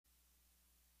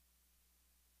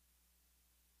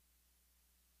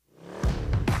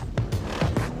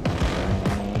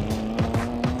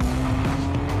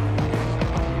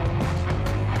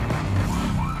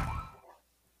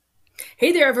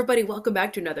Hey there, everybody. Welcome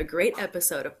back to another great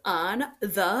episode of On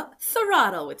the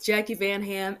Throttle with Jacqui Van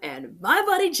Ham and my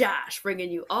buddy Josh,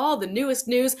 bringing you all the newest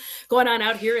news going on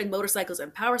out here in motorcycles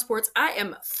and power sports. I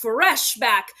am fresh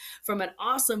back from an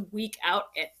awesome week out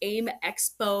at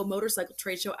AIMExpo motorcycle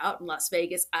trade show out in Las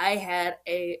Vegas. I had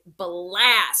a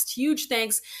blast. Huge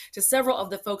thanks to several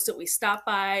of the folks that we stopped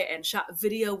by and shot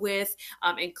video with,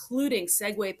 including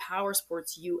Segway Power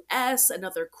Sports US,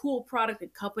 another cool product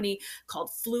and company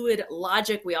called Fluid Logic.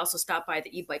 We also stopped by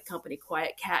the e-bike company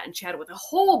Quiet Cat and chatted with a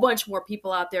whole bunch more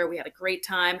people out there. We had a great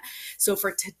time. So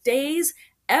for today's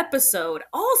episode,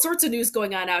 all sorts of news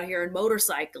going on out here in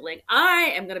motorcycling.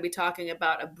 I am going to be talking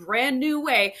about a brand new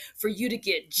way for you to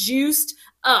get juiced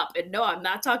up. And no, I'm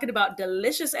not talking about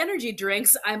delicious energy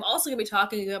drinks. I'm also going to be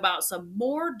talking about some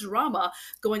more drama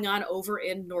going on over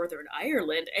in Northern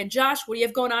Ireland. And Josh, what do you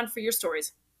have going on for your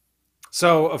stories?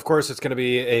 So, of course, it's going to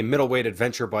be a middleweight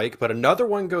adventure bike, but another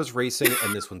one goes racing,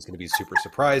 and this one's going to be super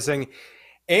surprising.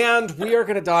 And we are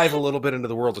going to dive a little bit into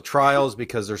the world of trials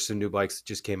because there's some new bikes that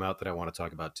just came out that I want to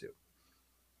talk about too.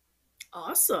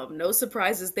 Awesome. No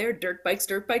surprises there. Dirt bikes,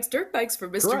 dirt bikes, dirt bikes for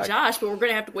Mr. Correct. Josh, but we're going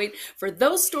to have to wait for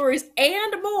those stories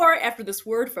and more after this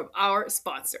word from our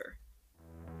sponsor.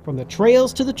 From the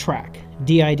trails to the track,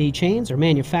 D.I.D chains are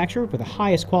manufactured with the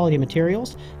highest quality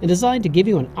materials and designed to give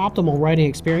you an optimal riding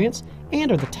experience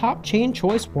and are the top chain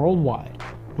choice worldwide.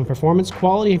 When performance,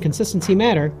 quality, and consistency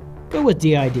matter, go with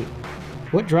D.I.D.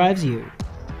 What drives you?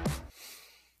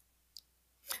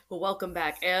 Well, welcome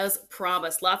back. As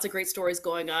promised, lots of great stories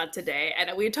going on today.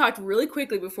 And we had talked really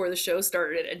quickly before the show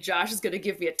started, and Josh is going to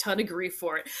give me a ton of grief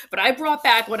for it. But I brought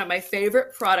back one of my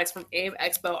favorite products from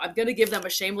AIMExpo. I'm going to give them a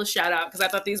shameless shout out because I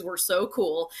thought these were so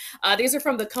cool. These are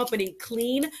from the company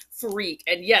Clean Freak.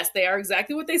 And yes, they are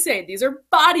exactly what they say. These are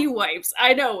body wipes.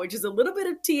 I know, which is a little bit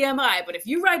of TMI, but if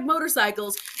you ride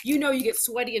motorcycles, you know you get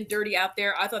sweaty and dirty out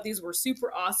there. I thought these were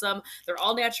super awesome. They're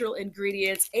all natural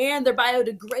ingredients and they're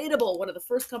biodegradable. One of the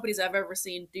first companies I've ever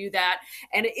seen do that.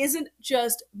 And it isn't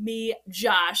just me,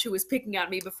 Josh, who was picking on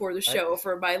me before the show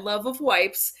for my love of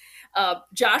wipes.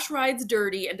 Josh rides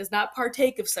dirty and does not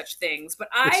partake of such things, but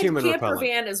I camper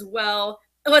van as well.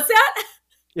 What's that?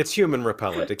 It's human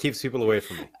repellent. It keeps people away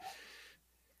from me.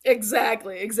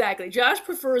 Exactly. Josh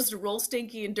prefers to roll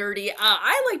stinky and dirty.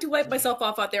 I like to wipe myself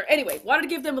off out there. Anyway, wanted to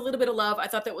give them a little bit of love. I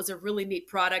thought that was a really neat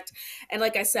product. And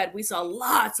like I said, we saw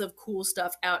lots of cool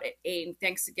stuff out at AIM.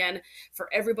 Thanks again for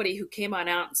everybody who came on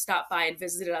out and stopped by and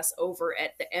visited us over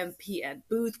at the MPN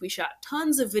booth. We shot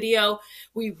tons of video.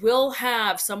 We will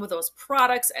have some of those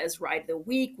products as Ride of the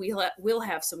Week. We'll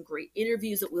have some great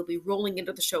interviews that we'll be rolling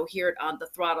into the show here at On the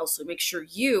Throttle. So make sure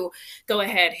you go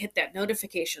ahead, hit that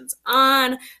notifications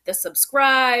on, the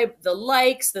subscribe, the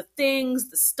likes, the things,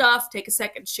 the stuff. Take a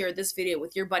second, share this video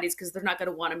with your buddies because they're not going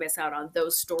to want to miss out on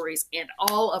those stories and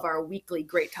all of our weekly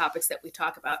great topics that we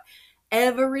talk about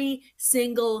every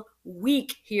single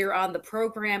week here on the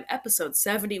program. Episode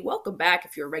 70. Welcome back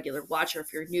if you're a regular watcher,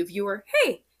 if you're a new viewer.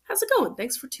 Hey, how's it going?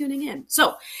 Thanks for tuning in.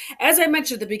 So, as I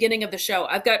mentioned at the beginning of the show,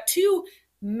 I've got two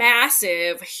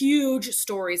massive, huge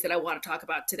stories that I want to talk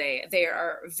about today. They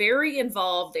are very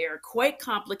involved. They are quite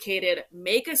complicated.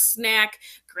 Make a snack,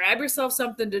 grab yourself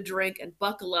something to drink, and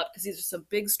buckle up because these are some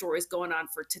big stories going on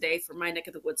for today, for my neck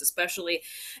of the woods especially.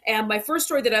 And my first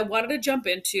story that I wanted to jump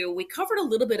into, we covered a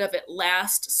little bit of it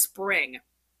last spring.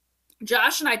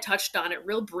 Josh and I touched on it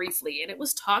real briefly, and it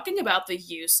was talking about the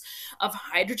use of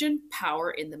hydrogen power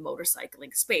in the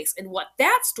motorcycling space. And what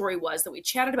that story was that we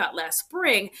chatted about last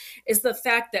spring is the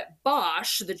fact that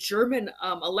Bosch, the German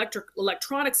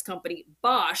electronics company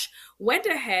Bosch, went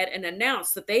ahead and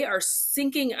announced that they are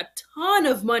sinking a ton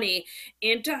of money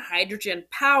into hydrogen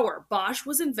power. Bosch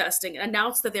was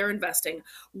announced that they're investing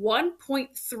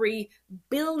 1.3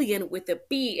 billion with a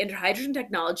B into hydrogen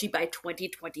technology by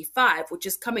 2025, which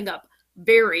is coming up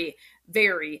very,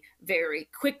 very, very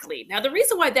quickly. Now, the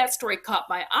reason why that story caught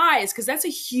my eye is because that's a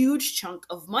huge chunk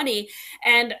of money,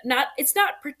 and it's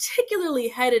not particularly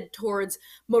headed towards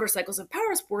motorcycles and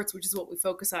power sports, which is what we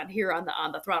focus on here on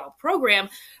the Throttle program,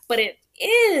 but it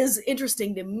is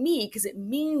interesting to me because it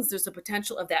means there's a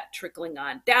potential of that trickling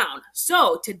on down.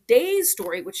 So today's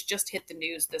story, which just hit the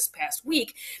news this past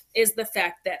week, is the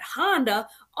fact that Honda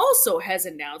also has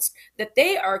announced that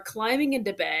they are climbing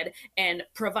into bed and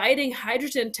providing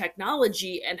hydrogen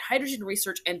technology and hydrogen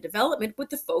research and development with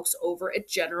the folks over at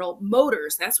General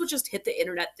Motors. That's what just hit the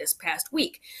internet this past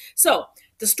week. So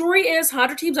the story is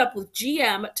Honda teams up with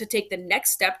GM to take the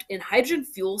next step in hydrogen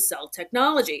fuel cell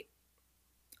technology.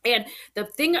 And the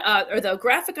thing, or the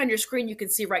graphic on your screen you can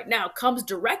see right now, comes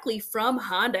directly from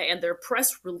Honda and their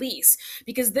press release,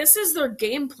 because this is their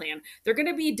game plan. They're going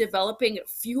to be developing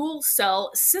fuel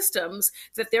cell systems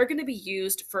that they're going to be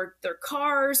used for their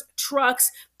cars,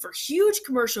 trucks, for huge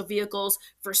commercial vehicles,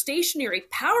 for stationary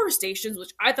power stations, which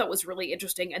I thought was really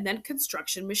interesting, and then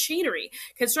construction machinery.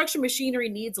 Construction machinery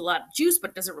needs a lot of juice,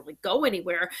 but doesn't really go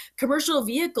anywhere. Commercial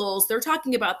vehicles, they're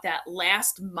talking about that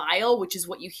last mile, which is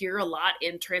what you hear a lot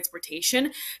in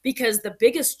transportation, because the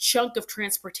biggest chunk of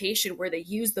transportation where they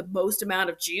use the most amount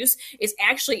of juice is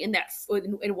actually in that,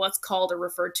 in what's called or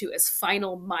referred to as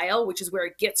final mile, which is where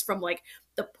it gets from like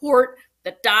the port,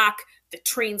 the dock, the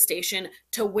train station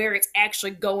to where it's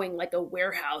actually going, like a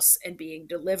warehouse, and being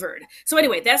delivered. So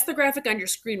anyway, that's the graphic on your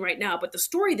screen right now. But the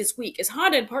story this week is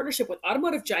Honda, in partnership with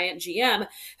automotive giant GM,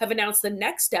 have announced the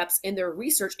next steps in their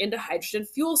research into hydrogen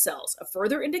fuel cells, a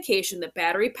further indication that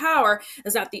battery power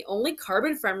is not the only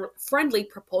carbon-friendly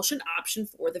propulsion option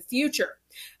for the future.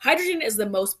 Hydrogen is the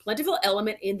most plentiful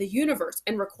element in the universe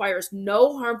and requires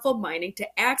no harmful mining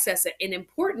to access it, and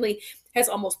importantly, has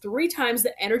almost 3 times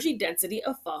the energy density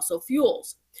of fossil fuels.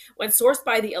 When sourced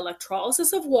by the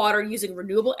electrolysis of water using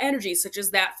renewable energy, such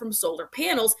as that from solar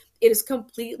panels, it is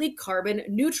completely carbon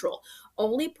neutral,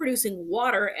 only producing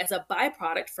water as a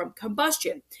byproduct from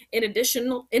combustion, in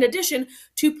addition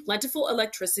to plentiful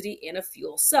electricity in a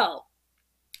fuel cell.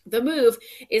 The move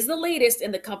is the latest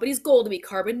in the company's goal to be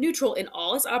carbon neutral in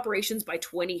all its operations by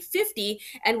 2050,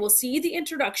 and will see the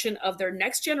introduction of their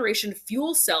next generation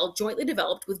fuel cell jointly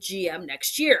developed with GM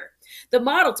next year. The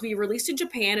model to be released in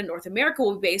Japan and North America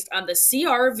will be based on the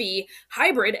CR-V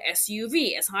hybrid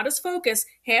SUV, as Honda's focus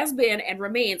has been and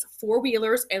remains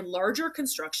four-wheelers and larger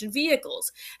construction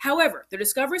vehicles. However, their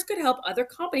discoveries could help other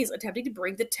companies attempting to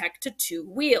bring the tech to 2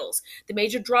 wheels. The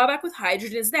major drawback with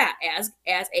hydrogen is that, as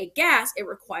a gas, it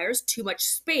requires too much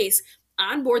space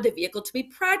on board the vehicle to be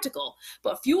practical,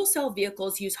 but fuel cell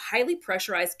vehicles use highly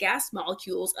pressurized gas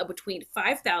molecules of between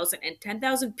 5,000 and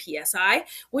 10,000 psi,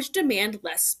 which demand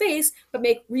less space but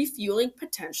make refueling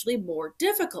potentially more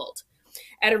difficult.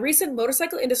 At a recent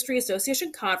Motorcycle Industry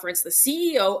Association conference, the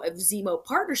CEO of Zemo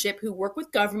Partnership, who work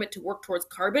with government to work towards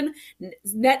carbon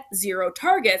net zero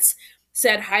targets,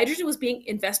 said hydrogen was being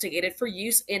investigated for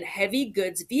use in heavy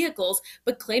goods vehicles,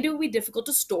 but claimed it would be difficult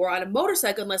to store on a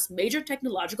motorcycle unless major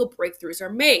technological breakthroughs are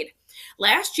made.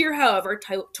 Last year, however,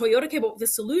 Toyota came up with a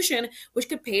solution which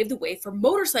could pave the way for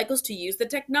motorcycles to use the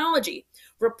technology: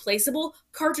 replaceable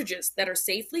cartridges that are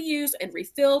safely used and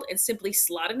refilled and simply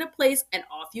slot into place and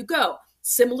off you go,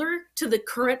 similar to the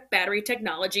current battery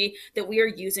technology that we are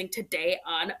using today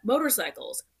on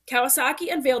motorcycles.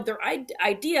 Kawasaki unveiled their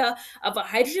idea of a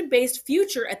hydrogen-based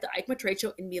future at the AIMExpo trade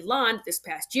show in Milan this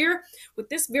past year, with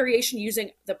this variation using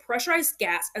the pressurized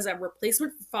gas as a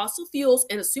replacement for fossil fuels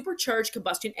and a supercharged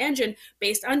combustion engine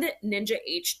based on the Ninja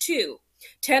H2.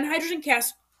 10 hydrogen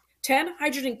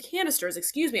canisters,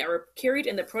 are carried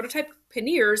in the prototype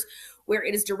panniers, where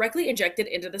it is directly injected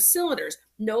into the cylinders.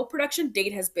 No production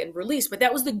date has been released, but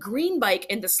that was the green bike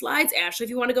in the slides, Ashley, if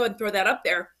you want to go ahead and throw that up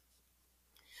there.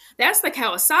 That's the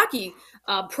Kawasaki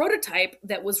prototype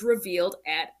that was revealed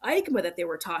at AIMExpo that they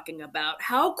were talking about.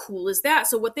 How cool is that?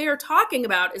 So what they are talking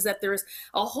about is that there's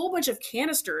a whole bunch of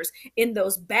canisters in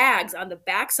those bags on the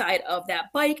backside of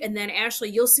that bike. And then, Ashley,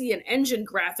 you'll see an engine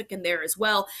graphic in there as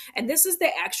well. And this is the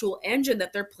actual engine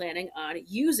that they're planning on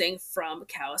using from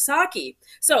Kawasaki.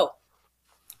 So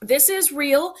this is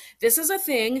real. This is a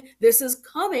thing. This is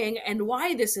coming. And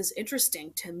why this is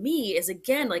interesting to me is,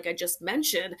 again, like I just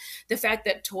mentioned, the fact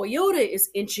that Toyota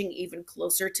is inching even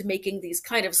closer to making these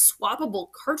kind of swappable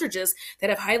cartridges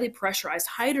that have highly pressurized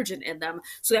hydrogen in them.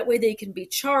 So that way they can be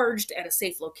charged at a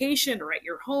safe location or at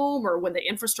your home, or when the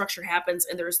infrastructure happens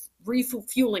and there's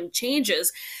refueling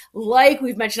changes. Like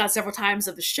we've mentioned on several times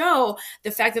of the show,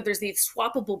 the fact that there's these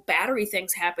swappable battery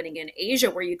things happening in Asia,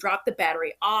 where you drop the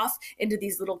battery off into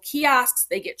these little kiosks,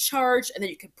 they get charged, and then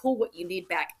you can pull what you need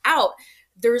back out.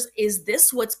 Is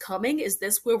this what's coming? Is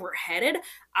this where we're headed?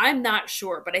 I'm not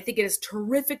sure, but I think it is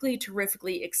terrifically,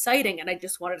 terrifically exciting, and I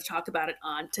just wanted to talk about it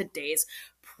on today's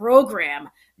program.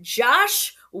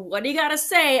 Josh, what do you got to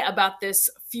say about this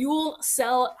fuel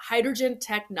cell hydrogen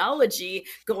technology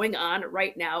going on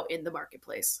right now in the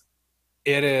marketplace?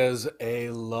 It is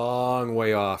a long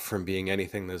way off from being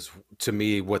anything that's, to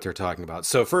me, what they're talking about.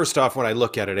 So first off, when I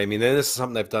look at it, I mean, this is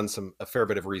something I've done a fair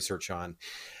bit of research on.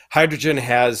 Hydrogen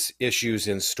has issues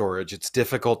in storage. It's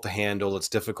difficult to handle. It's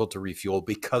difficult to refuel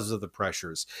because of the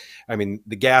pressures. I mean,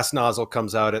 the gas nozzle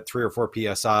comes out at 3 or 4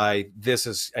 PSI.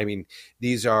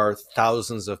 These are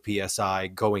thousands of PSI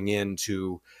going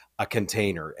into a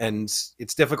container, and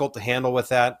it's difficult to handle with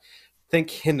that. think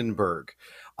Hindenburg.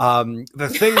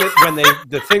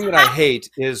 The thing that I hate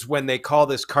is when they call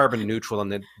this carbon neutral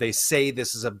and they say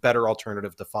this is a better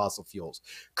alternative to fossil fuels.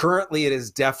 Currently, it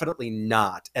is definitely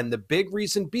not. And the big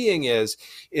reason being is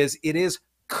it is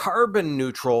carbon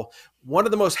neutral. One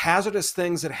of the most hazardous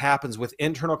things that happens with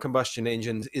internal combustion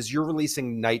engines is you're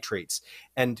releasing nitrates.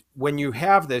 And when you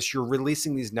have this, you're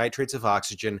releasing these nitrates of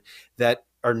oxygen that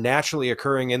are naturally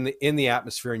occurring in the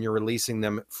atmosphere, and you're releasing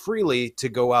them freely to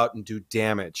go out and do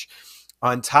damage.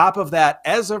 On top of that,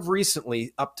 as of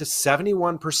recently, up to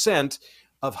 71%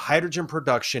 of hydrogen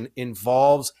production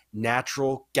involves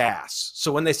natural gas.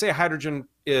 So when they say hydrogen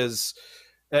is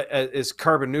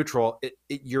carbon neutral,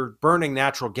 you're burning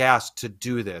natural gas to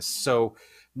do this. So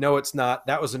no, it's not.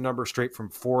 That was a number straight from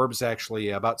Forbes, actually,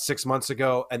 about 6 months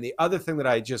ago. And the other thing that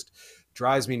I just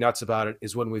drives me nuts about it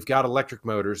is when we've got electric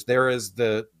motors, there's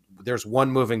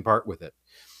one moving part with it.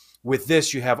 With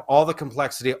this, you have all the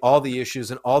complexity, all the issues,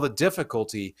 and all the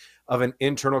difficulty of an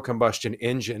internal combustion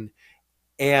engine.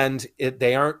 And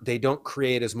they don't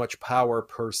create as much power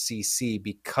per cc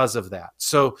because of that.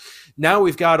 So now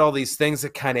we've got all these things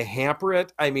that kind of hamper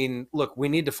it. I mean, look, we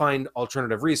need to find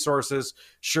alternative resources.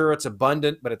 Sure, it's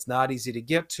abundant, but it's not easy to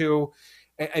get to.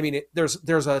 I mean,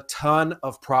 there's a ton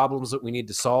of problems that we need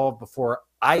to solve before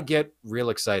I get real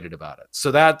excited about it.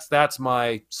 So that's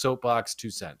my soapbox 2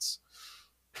 cents.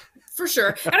 For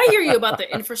sure. And I hear you about the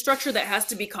infrastructure that has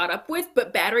to be caught up with,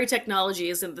 but battery technology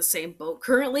is in the same boat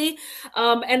currently.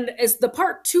 And as the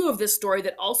part 2 of this story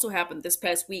that also happened this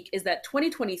past week is that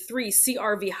 2023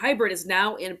 CR-V hybrid is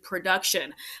now in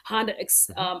production. Honda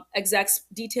execs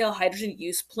detail hydrogen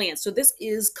use plans. So this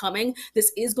is coming.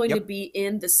 This is going to be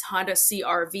in this Honda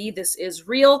CR-V. This is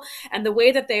real. And the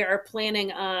way that they are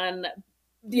planning on,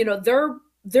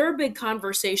 their big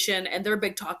conversation and their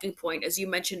big talking point, as you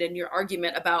mentioned in your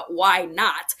argument about why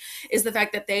not, is the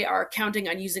fact that they are counting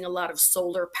on using a lot of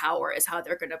solar power as how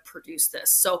they're going to produce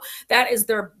this. So that is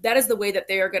the way that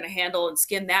they are going to handle and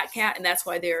skin that cat, and that's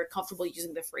why they're comfortable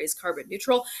using the phrase carbon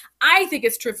neutral. I think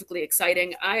it's terrifically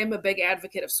exciting. I am a big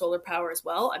advocate of solar power as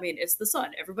well. I mean, it's the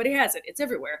sun. Everybody has it. It's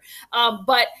everywhere.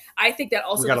 But I think that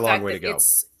also we got a long way to go.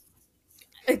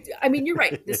 I mean, you're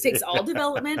right. This takes all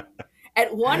development.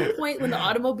 At one point when the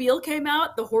automobile came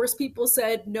out, the horse people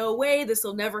said, no way, this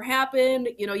will never happen.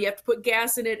 You have to put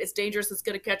gas in it. It's dangerous. It's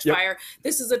going to catch fire.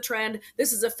 This is a trend.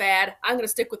 This is a fad. I'm going to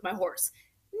stick with my horse.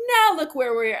 Now look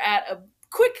where we're at a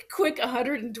quick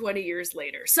 120 years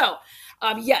later. So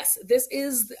yes, this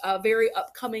is a very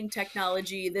upcoming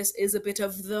technology. This is a bit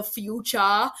of the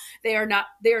future. They are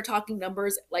talking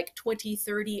numbers like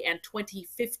 2030 and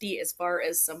 2050 as far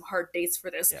as some hard dates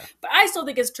for this. Yeah. But I still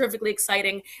think it's terrifically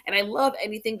exciting. And I love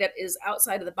anything that is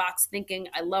outside of the box thinking.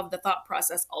 I love the thought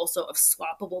process also of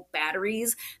swappable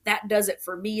batteries. That does it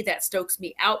for me. That stokes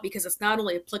me out because it's not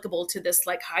only applicable to this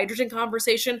like hydrogen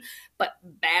conversation, but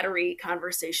battery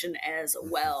conversation as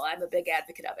well. I'm a big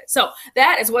advocate of it. So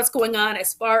that is what's going on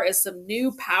as far as some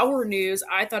new power news.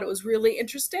 I thought it was really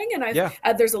interesting, and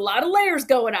there's a lot of layers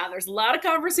going on. There's a lot of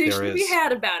conversation to be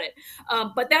had about it.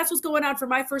 But that's what's going on for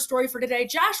my first story for today.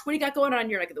 Josh, what do you got going on in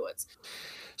your neck of the woods?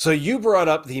 So you brought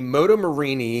up the Moto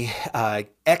Morini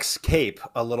X Cape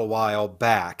a little while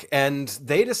back, and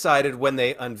they decided when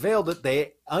they unveiled it,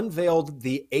 they unveiled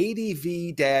the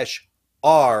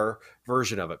ADV-R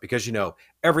version of it because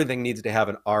everything needs to have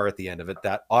an R at the end of it.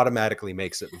 That automatically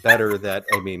makes it better.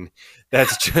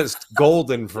 That's just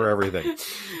golden for everything.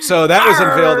 So that was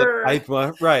unveiled at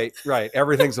EICMA. Right.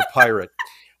 Everything's a pirate.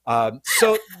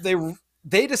 So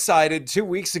they decided 2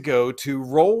 weeks ago to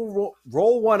roll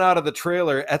one out of the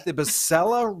trailer at the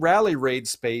Bassella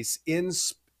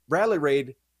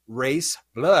Race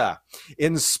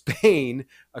in Spain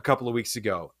a couple of weeks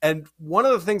ago. And one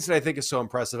of the things that I think is so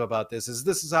impressive about this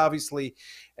is obviously,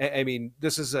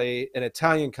 this is an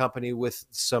Italian company with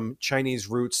some Chinese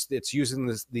roots. It's using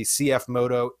the CF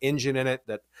Moto engine in it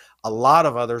that a lot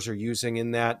of others are using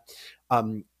in that.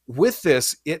 With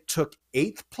this, it took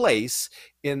 8th place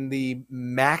in the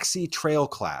Maxi Trail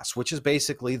class, which is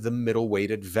basically the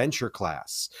middleweight adventure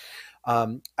class.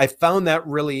 I found that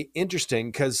really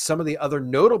interesting because some of the other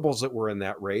notables that were in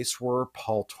that race were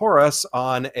Paul Torres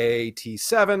on a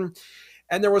T7,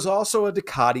 and there was also a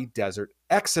Ducati Desert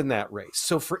X in that race.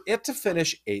 So for it to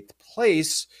finish 8th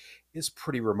place is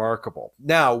pretty remarkable.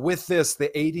 Now, with this,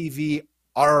 the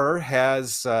ADV-R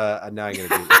has, now I'm going to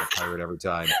do a pirate every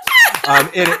time.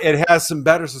 It has some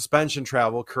better suspension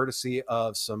travel, courtesy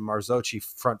of some Marzocchi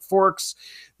front forks.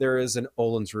 There is an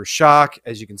Öhlins shock.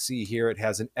 As you can see here, it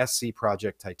has an SC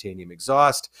Project titanium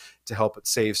exhaust to help it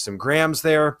save some grams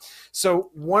there. So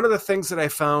one of the things that I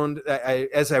found,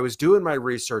 as I was doing my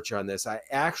research on this, I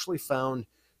actually found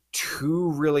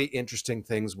two really interesting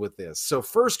things with this. So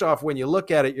first off, when you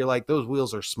look at it, you're like, those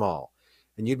wheels are small.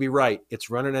 And you'd be right. It's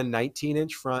running a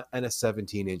 19-inch front and a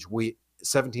 17-inch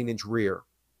rear.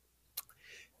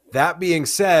 That being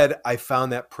said, I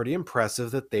found that pretty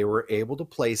impressive that they were able to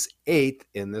place 8th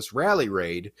in this rally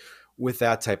raid with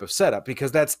that type of setup,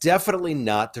 because that's definitely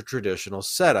not the traditional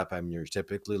setup. I mean, you're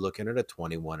typically looking at a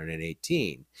 21 and an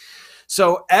 18.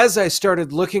 So as I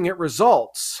started looking at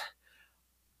results,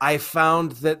 I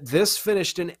found that this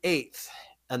finished in 8th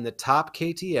and the top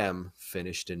KTM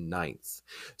finished in 9th.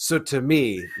 So to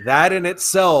me, that in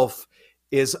itself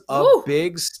is a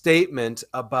big statement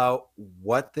about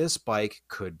what this bike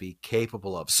could be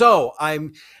capable of. So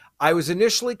I was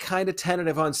initially kind of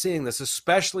tentative on seeing this,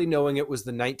 especially knowing it was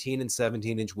the 19 and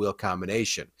 17-inch wheel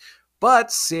combination.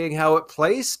 But seeing how it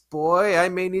placed, boy, I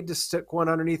may need to stick one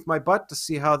underneath my butt to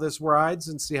see how this rides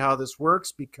and see how this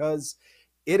works, because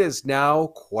it is now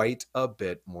quite a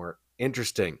bit more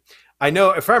interesting. I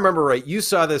know, if I remember right, you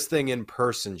saw this thing in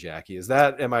person, Jacqui. Is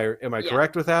that, am I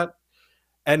correct with that?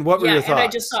 And what were your thoughts? And I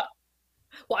just saw,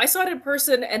 well, I saw it in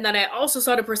person, and then I also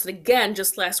saw it in person again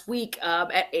just last week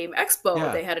at AIMExpo.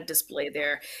 Yeah. They had a display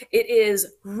there. It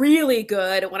is really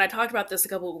good. When I talked about this a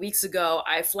couple of weeks ago,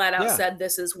 I flat out said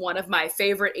this is one of my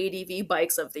favorite ADV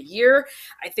bikes of the year.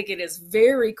 I think it is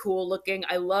very cool looking.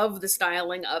 I love the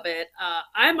styling of it.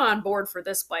 I'm on board for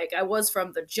this bike. I was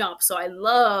from the jump, so I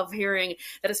love hearing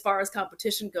that as far as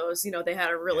competition goes, you know, they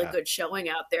had a really good showing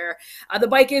out there. The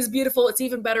bike is beautiful. It's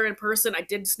even better in person. I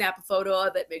did snap a photo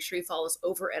of it. Make sure you follow us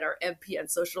over at our MPN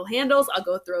social handles. I'll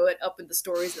go throw it up in the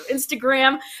stories of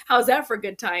Instagram. How's that for a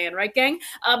good tie-in, right, gang?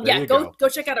 Go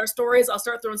check out our stories. I'll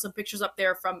start throwing some pictures up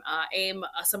there from AIM,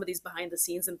 some of these behind the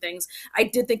scenes and things. I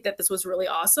did think that this was really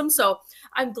awesome, so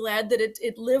I'm glad that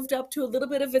it lived up to a little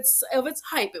bit of its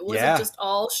hype. It wasn't just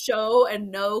all show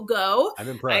and no go. I'm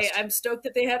impressed. I'm stoked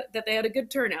that they had a good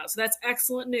turnout. So that's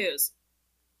excellent news.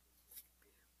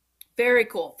 Very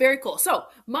cool. Very cool. So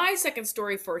my second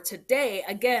story for today,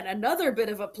 again, another bit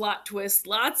of a plot twist,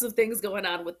 lots of things going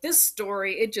on with this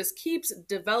story. It just keeps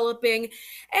developing.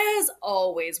 As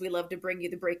always, we love to bring you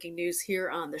the breaking news here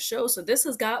on the show. So this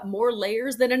has got more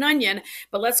layers than an onion,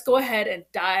 but let's go ahead and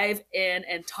dive in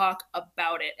and talk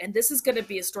about it. And this is going to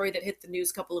be a story that hit the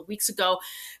news a couple of weeks ago.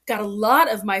 Got a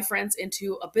lot of my friends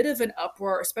into a bit of an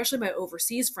uproar, especially my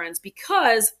overseas friends,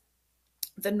 because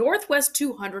the Northwest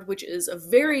 200, which is a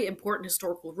very important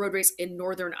historical road race in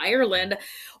Northern Ireland,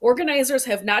 organizers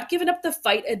have not given up the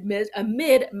fight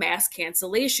amid mass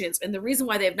cancellations. And the reason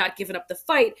why they have not given up the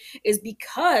fight is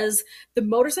because the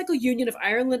Motorcycle Union of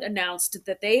Ireland announced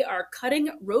that they are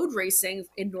cutting road racing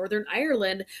in Northern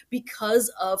Ireland because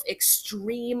of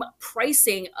extreme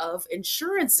pricing of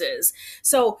insurances.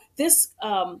 So this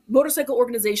motorcycle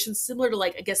organization, similar to,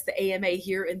 like, I guess the AMA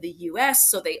here in the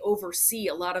US, so they oversee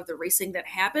a lot of the racing that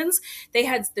happens. They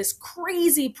had this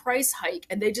crazy price hike,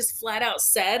 and they just flat out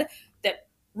said that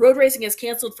road racing is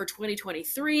canceled for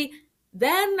 2023.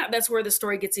 Then that's where the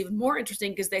story gets even more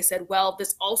interesting, because they said, well,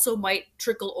 this also might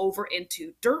trickle over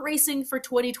into dirt racing for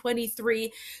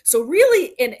 2023. So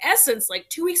really, in essence, like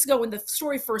 2 weeks ago when the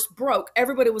story first broke,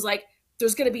 everybody was like,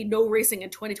 there's going to be no racing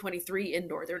in 2023 in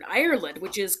Northern Ireland,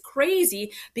 which is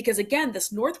crazy because, again,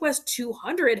 this Northwest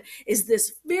 200 is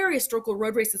this very historical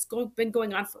road race that's been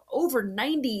going on for over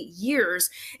 90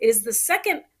 years. It is the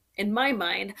second, in my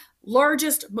mind,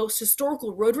 largest, most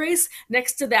historical road race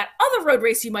next to that other road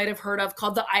race you might have heard of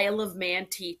called the Isle of Man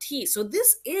TT. So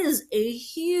this is a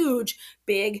huge,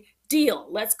 big deal.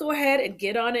 Let's go ahead and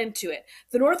get on into it.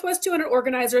 The Northwest 200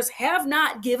 organizers have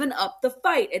not given up the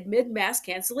fight amid mass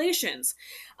cancellations.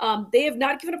 They have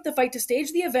not given up the fight to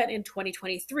stage the event in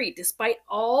 2023, despite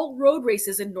all road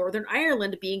races in Northern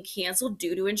Ireland being canceled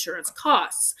due to insurance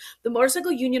costs. The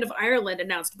Motorcycle Union of Ireland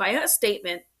announced via a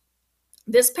statement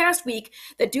this past week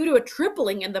that due to a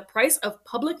tripling in the price of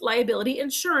public liability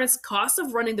insurance, costs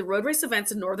of running the road race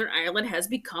events in Northern Ireland has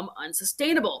become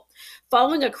unsustainable.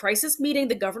 Following a crisis meeting,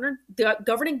 the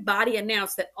governing body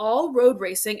announced that all road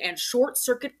racing and short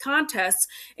circuit contests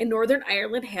in Northern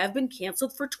Ireland have been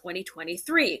canceled for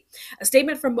 2023. A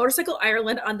statement from Motorcycle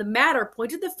Ireland on the matter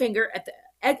pointed the finger at the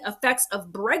effects of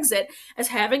Brexit as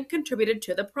having contributed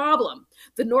to the problem.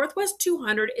 The Northwest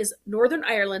 200 is Northern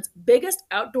Ireland's biggest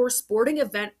outdoor sporting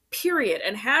event period,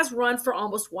 and has run for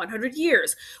almost 100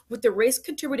 years, with the race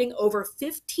contributing over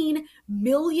 15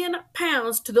 million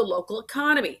pounds to the local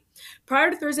economy. Prior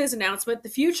to Thursday's announcement, the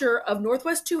future of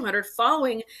Northwest 200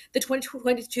 following the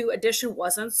 2022 edition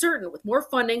was uncertain, with more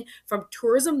funding from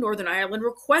Tourism Northern Ireland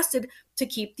requested to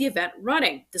keep the event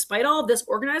running. Despite all of this,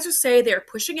 organizers say they are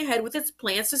pushing ahead with its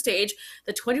plans to stage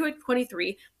the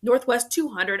 2023 Northwest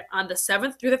 200 on the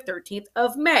 7th through the 13th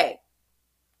of May.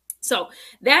 So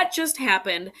that just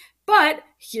happened. But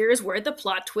here's where the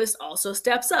plot twist also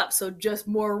steps up. So just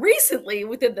more recently,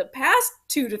 within the past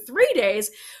 2 to 3 days,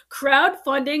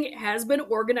 crowdfunding has been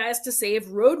organized to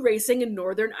save road racing in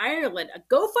Northern Ireland. A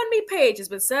GoFundMe page has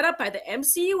been set up by the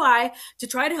MCUI to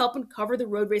try to help uncover the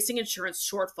road racing insurance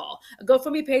shortfall. A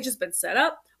GoFundMe page has been set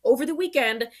up over the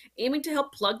weekend, aiming to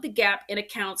help plug the gap in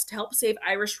accounts to help save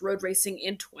Irish road racing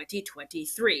in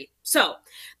 2023. So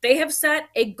they have set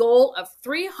a goal of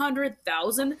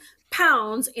 £300,000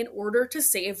 in order to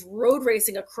save road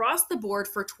racing across the board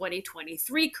for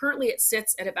 2023. Currently, it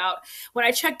sits at about, when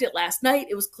I checked it last night,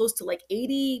 it was close to like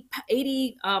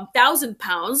 80,000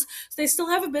 pounds. So they still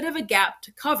have a bit of a gap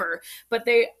to cover, but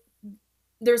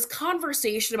there's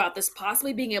conversation about this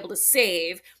possibly being able to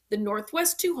save the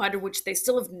Northwest 200, which they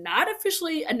still have not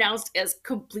officially announced as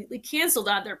completely canceled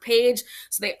on their page.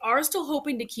 So they are still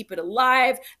hoping to keep it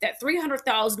alive. That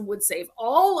 300,000 would save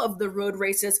all of the road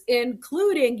races,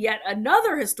 including yet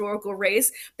another historical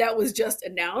race that was just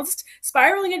announced.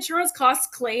 Spiraling insurance costs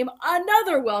claim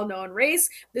another well-known race.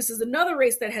 This is another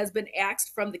race that has been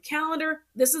axed from the calendar.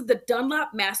 This is the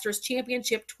Dunlop Masters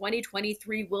Championship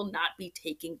 2023 will not be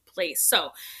taking place.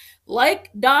 So like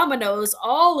dominoes,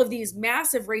 all of these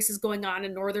massive races going on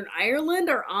in Northern Ireland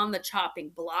are on the chopping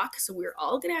block. So we're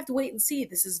all going to have to wait and see.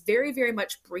 This is very, very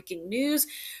much breaking news.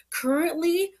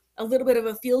 Currently, a little bit of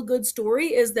a feel-good story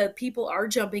is that people are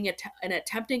jumping and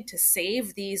attempting to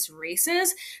save these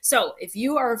races. So if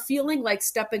you are feeling like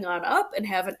stepping on up and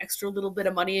have an extra little bit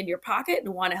of money in your pocket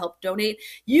and want to help donate,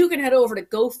 you can head over to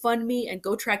GoFundMe and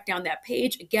go track down that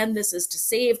page. Again, this is to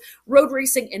save road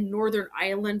racing in Northern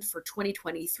Ireland for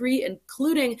 2023,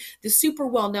 including the super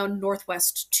well-known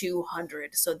Northwest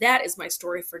 200. So that is my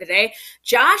story for today.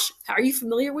 Josh, are you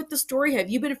familiar with the story? Have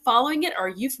you been following it? Are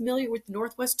you familiar with the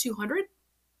Northwest 200?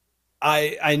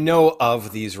 I know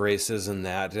of these races and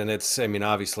that, and it's, I mean,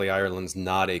 obviously Ireland's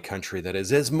not a country that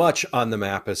is as much on the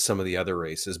map as some of the other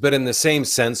races, but in the same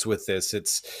sense with this,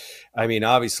 it's, I mean,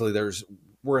 obviously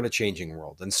we're in a changing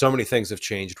world and so many things have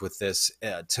changed with this.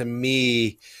 To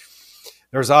me,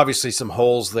 there's obviously some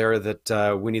holes there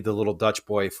that we need the little Dutch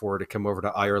boy to come over to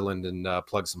Ireland and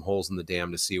plug some holes in the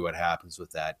dam to see what happens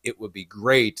with that. It would be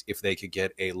great if they could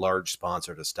get a large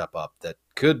sponsor to step up that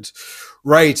could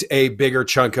write a bigger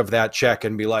chunk of that check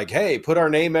and be like, hey, put our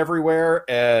name everywhere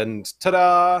and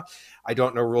ta-da. I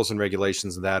don't know rules and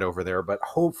regulations of that over there, but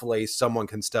hopefully someone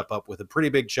can step up with a pretty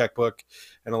big checkbook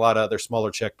and a lot of other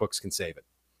smaller checkbooks can save it.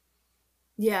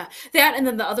 Yeah, that, and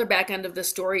then the other back end of the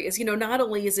story is, not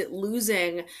only is it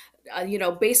losing,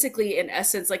 basically in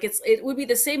essence, like it would be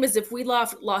the same as if we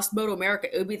lost Moto America.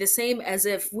 It would be the same as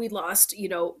if we lost,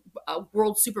 a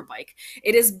World Superbike.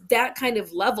 It is that kind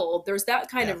of level. There's that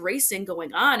kind of racing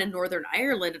going on in Northern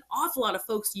Ireland. An awful lot of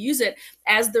folks use it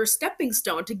as their stepping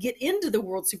stone to get into the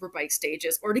World Superbike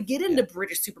stages or to get into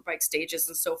British Superbike stages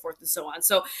and so forth and so on.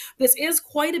 So this is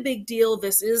quite a big deal.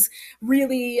 This is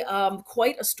really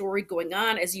quite a story going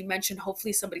on. As you mentioned,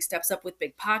 hopefully somebody steps up with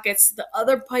big pockets. The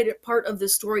other part of the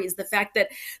story is the fact that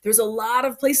there's a lot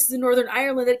of places in Northern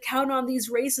Ireland that count on these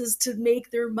races to make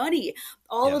their money.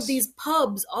 All of these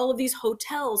pubs, all of these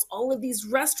hotels, all of these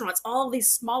restaurants, all of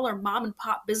these smaller mom and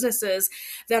pop businesses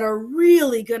that are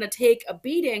really going to take a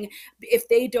beating if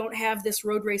they don't have this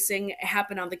road racing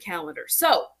happen on the calendar.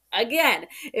 So again,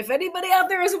 if anybody out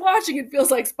there is watching and feels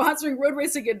like sponsoring road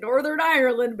racing in Northern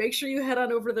Ireland, make sure you head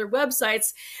on over to their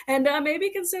websites and maybe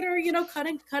consider,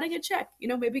 cutting a check.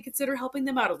 Maybe consider helping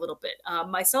them out a little bit.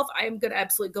 Myself, I am going to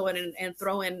absolutely go in and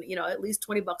throw in, at least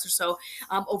 $20 or so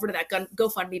over to that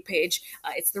GoFundMe page.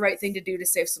 It's the right thing to do to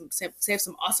save some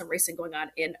awesome racing going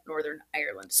on in Northern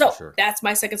Ireland. So That's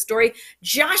my second story.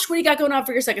 Josh, what do you got going on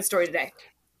for your second story today?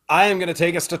 I am going to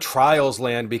take us to Trials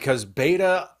Land because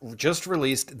Beta just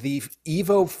released the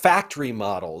Evo factory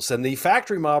models. And the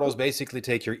factory models basically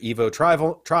take your Evo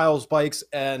Trials bikes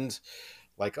and,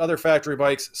 like other factory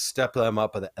bikes, step them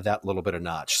up that little bit of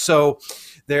notch. So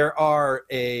there are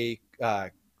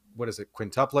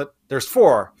quintuplet? There's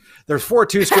four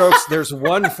two-strokes. There's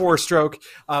one four-stroke.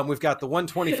 We've got the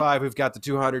 125, we've got the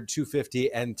 200,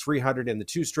 250, and 300 in the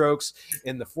two-strokes.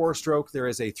 In the four-stroke, there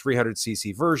is a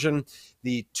 300cc version.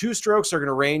 The two-strokes are going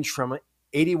to range from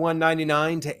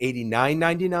 $81.99 to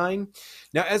 $89.99.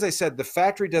 Now, as I said, the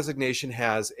factory designation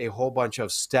has a whole bunch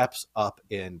of steps up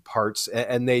in parts,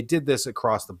 and they did this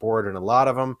across the board in a lot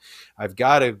of them. I've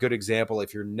got a good example.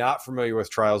 If you're not familiar with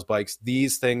trials bikes,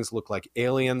 these things look like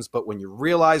aliens, but when you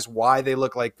realize why they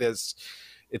look like this,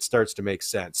 it starts to make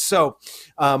sense. So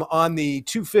on the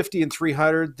 250 and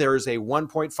 300, there's a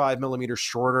 1.5 millimeter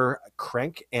shorter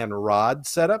crank and rod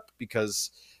setup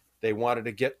because they wanted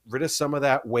to get rid of some of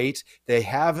that weight. They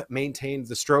have maintained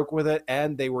the stroke with it,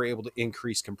 and they were able to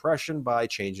increase compression by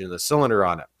changing the cylinder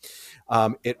on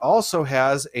it. It also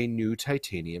has a new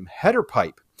titanium header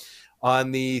pipe.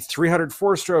 On the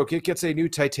 304 stroke, it gets a new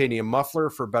titanium muffler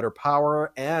for better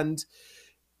power, and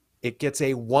it gets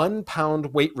a 1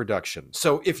 pound weight reduction.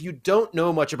 So if you don't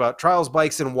know much about trials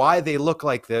bikes and why they look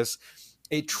like this,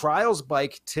 a trials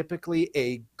bike, typically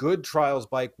a good trials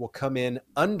bike, will come in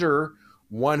under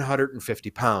 150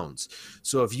 pounds.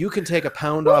 So if you can take a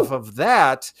pound off of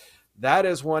that, that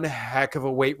is one heck of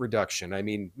a weight reduction. I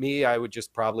mean, I would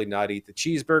just probably not eat the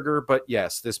cheeseburger, but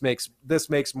yes, this makes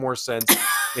more sense.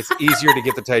 It's easier to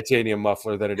get the titanium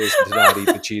muffler than it is to not eat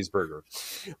the cheeseburger.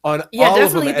 On all definitely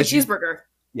of them, eat the cheeseburger.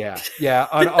 Yeah.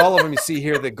 On all of them, you see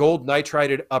here the gold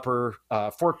nitrided upper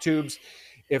fork tubes.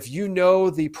 If you know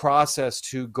the process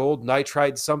to gold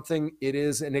nitride something, it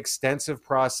is an extensive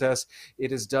process.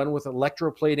 It is done with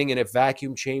electroplating in a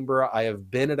vacuum chamber. I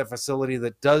have been at a facility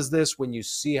that does this. When you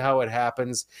see how it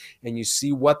happens and you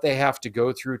see what they have to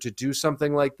go through to do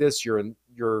something like this,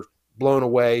 you're blown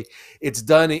away. It's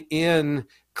done in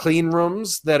clean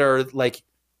rooms that are like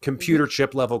computer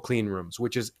chip level clean rooms,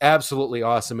 which is absolutely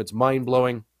awesome. It's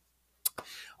mind-blowing.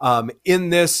 In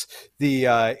this,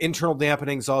 the internal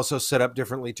dampening is also set up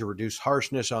differently to reduce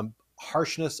harshness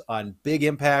on big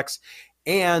impacts.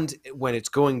 And when it's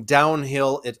going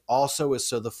downhill, it also is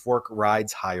so the fork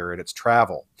rides higher in its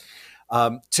travel.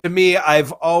 To me,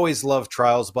 I've always loved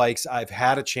trials bikes. I've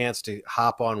had a chance to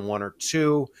hop on one or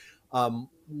two.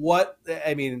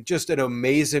 Just an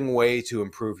amazing way to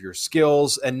improve your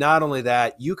skills. And not only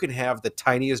that, you can have the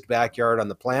tiniest backyard on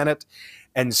the planet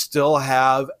and still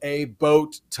have a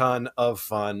boat ton of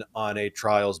fun on a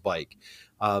trials bike.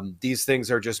 These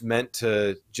things are just meant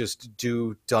to just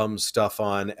do dumb stuff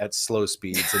on at slow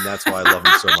speeds, and that's why I love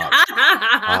them so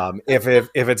much.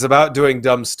 If it's about doing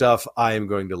dumb stuff, I am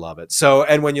going to love it. So,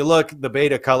 and when you look, the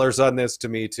beta colors on this to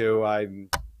me too,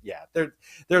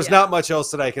 there's not much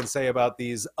else that I can say about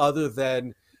these other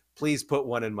than please put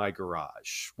one in my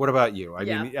garage. What about you? I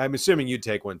mean, I'm assuming you'd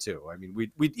take one too. I mean,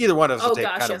 we either one of us would take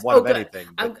kind of one of anything.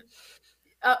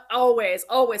 Always.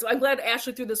 I'm glad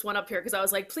Ashley threw this one up here because I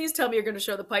was like, please tell me you're going to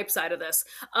show the pipe side of this.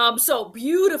 So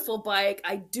beautiful bike.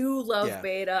 I do love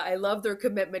Beta. I love their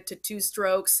commitment to two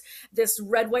strokes. This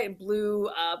red, white, and blue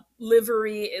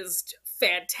livery is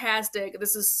fantastic.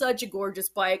 This is such a gorgeous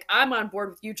bike. I'm on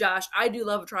board with you, Josh. I do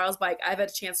love a trials bike. I've had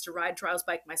a chance to ride trials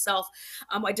bike myself.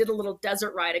 I did a little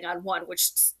desert riding on one,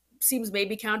 which seems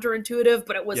maybe counterintuitive,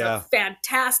 but it was a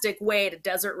fantastic way to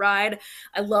desert ride.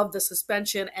 I love the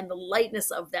suspension, and the lightness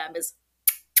of them is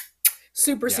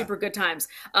super good times.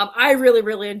 I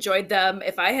really enjoyed them.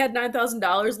 If I had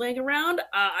 $9,000 laying around,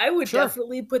 I would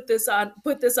definitely put this on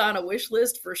a wish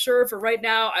list for sure. For right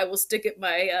now, I will stick at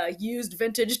my used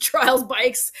vintage trials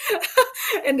bikes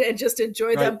and just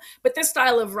enjoy them. But this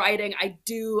style of riding, I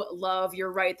do love.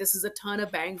 You're right. This is a ton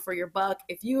of bang for your buck.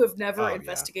 If you have never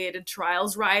investigated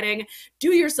trials riding,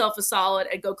 do yourself a solid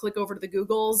and go click over to the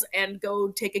Googles and go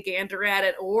take a gander at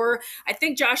it. Or I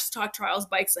think Josh has talked trials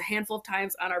bikes a handful of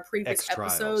times on our previous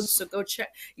episodes, so go check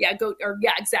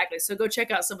exactly, so go check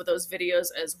out some of those videos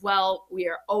as well. We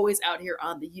are always out here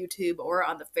on the YouTube or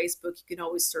on the Facebook. You can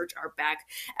always search our back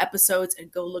episodes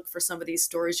and go look for some of these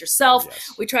stories yourself.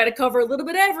 We try to cover a little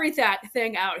bit of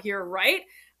everything out here, right?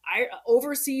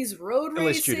 Overseas road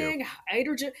racing,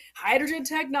 hydrogen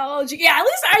technology. Yeah, at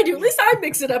least I do. At least I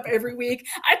mix it up every week.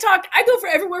 I go for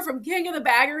everywhere from King of the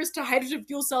Baggers to hydrogen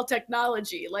fuel cell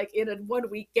technology, like in a 1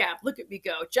 week gap. Look at me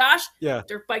go. Josh? Yeah.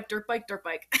 Dirt bike.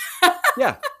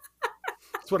 Yeah.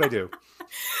 That's what I do.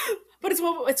 But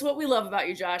it's what we love about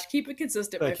you, Josh. Keep it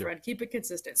consistent, my friend. Keep it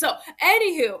consistent. So,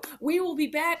 anywho, we will be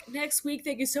back next week.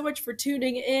 Thank you so much for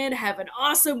tuning in. Have an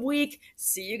awesome week.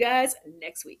 See you guys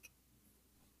next week.